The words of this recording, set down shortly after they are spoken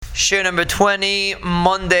Shir number 20,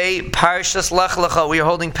 Monday, Parshas Lech Lecha. We are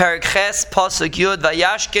holding Perek Ches, Pasuk Yud,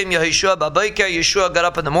 Vayashkim Yehoshua Baboker. Yeshua got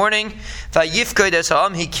up in the morning. Vayifkod es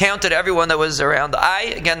ha'am. He counted everyone that was around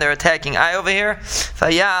Ai. Again, they're attacking Ai over here.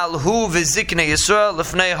 Vayal hu v'ziknei Yisrael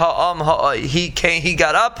lefnei ha'am ha'ai. He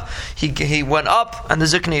got up. He went up, and the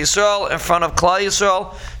Ziknei Yisrael in front of Klal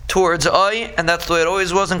Yisrael towards Ai, and that's the way it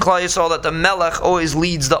always was in Klal Yisrael, that the Melech always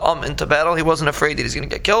leads the into battle. He wasn't afraid that he's going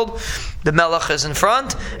to get killed. The Melech is in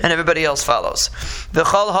front, and everybody else follows.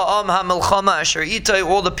 V'chal ha'am ha'milchama asher itai,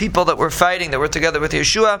 all the people that were fighting, that were together with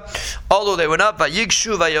Yeshua, although they went up,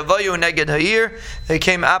 vayigshu vayavayu neged ha'ir, they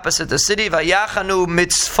came opposite the city, vayachanu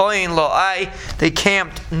mitzfayin lo'ai, they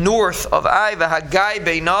camped north of Ai, v'hagai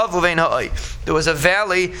beinav uvein ha'ai. There was a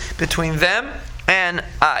valley between them and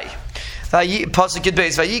Ai. He took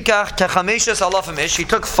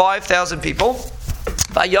 5,000 people.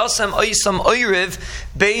 So if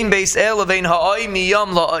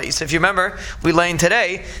you remember, we learned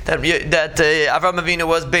today that Avraham Avinu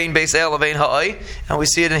was Bein Beis El Avein Ha'ai, and we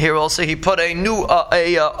see it in here also. He put a new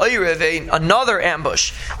another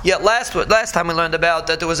ambush. Yet last time we learned about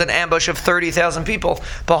that there was an ambush of 30,000 people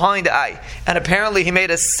behind Ai, and apparently he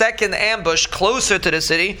made a second ambush closer to the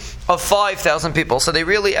city of 5,000 people. So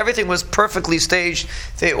everything was perfectly staged.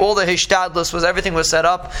 All the hishtadlus everything was set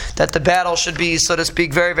up that the battle should be, so to speak,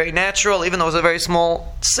 very, very natural, even though it was a very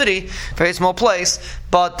small city, very small place,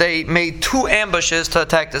 but they made two ambushes to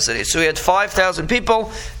attack the city. So we had 5,000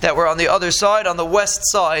 people that were on the other side, on the west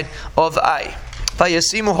side of Ai. So he put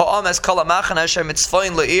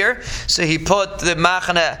the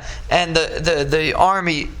machane and the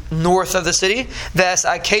army north of the city.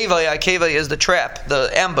 Akeva is the trap,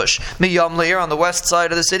 the ambush. Miyam Leir on the west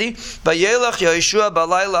side of the city.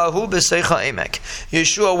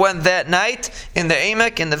 Yeshua went that night in the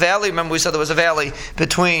Emek, in the valley. Remember we said there was a valley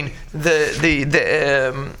between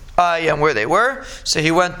the Ai and where they were. So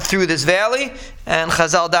he went through this valley, and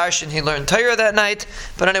Chazal Darshan, he learned Torah that night.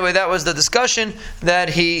 But anyway, that was the discussion that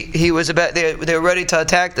he was about. They were ready to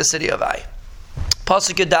attack the city of Ai.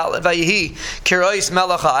 Pasuk Yudaled, Vayihi Kirois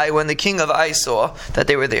Melech Ai, when the king of Ai saw that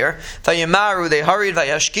they were there, Vayamaru, they hurried,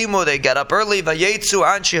 Vayashkimu, they got up early, Vayetzu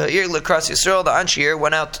Anshi Ha'ir L'Kras Yisrael, the Anshi Ha'ir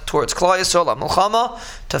went out towards Klal Yisrael, Milchama,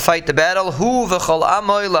 to fight the battle. Hu v'chol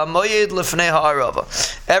amoy la'moyed l'fnei ha'arava.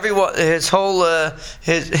 Everyone,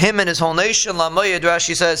 him and his whole nation, la'moyed,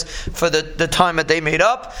 Rashi says, for the time that they made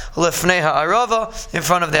up, l'fnei ha'arava, in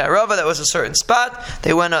front of the Arava, that was a certain spot.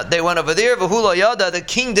 They went over there. V'hu lo yada, the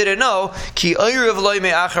king didn't know, ki oyrev loy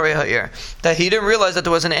me'acharei ha'ir, that he didn't realize that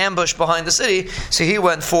there was an ambush behind the city, so he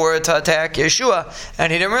went forward to attack Yeshua,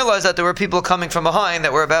 and he didn't realize that there were people coming from behind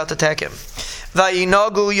that were about to attack him.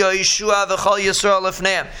 Vayinagu Yeshua v'chol Yisrael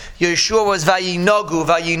lefneim. Yeshua was vayinagu.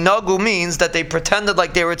 Vayinagu means that they pretended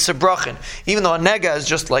like they were tzibrachin. Even though a nega is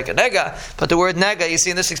just like a nega, but the word nega, you see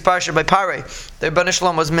in this week's parsha by Parei, the Rebbeinu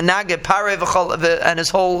Shalom was menaged Parei and his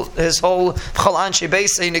whole v'chol anshe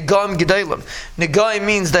beis negaim gedolim. Negaim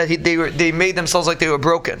means that they made themselves like they were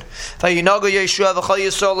broken. Vayinagu Yeshua v'chol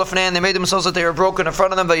Yisrael lefneim. They made themselves like they were broken in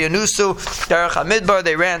front of them. Vayanusu derech hamidbar.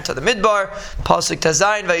 They ran to the midbar. Pasuk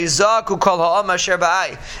Tazayin vayizaku kol ha'am.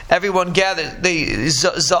 Everyone gathered.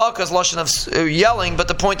 Za'ak is lashon of yelling, but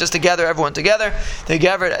the point is to gather everyone together.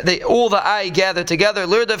 All the Ai gathered together.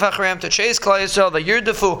 L'irdav acharim, to chase Klal Yisrael.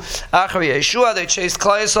 V'yirdafu achar Yeshua, they chased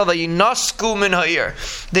Klal Yisrael. V'yinasku min ha'ir,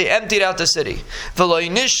 they emptied out the city. V'lo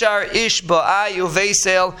nishar ish ba'ai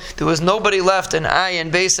uveisel, there was nobody left in Ai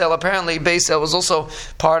and Beisel. Apparently Beisel was also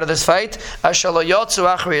part of this fight. Ashalo yotzu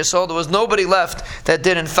achar Yisrael, there was nobody left that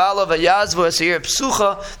didn't follow. V'yazvu asir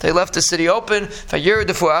psucha, they left the city open. And they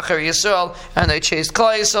chased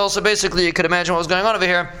Klal Yisrael. So basically you could imagine what was going on over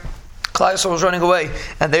here. Klal Yisrael was running away,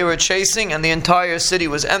 and they were chasing, and the entire city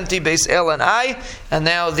was empty, Beis El and Ai, and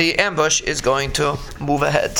now the ambush is going to move ahead.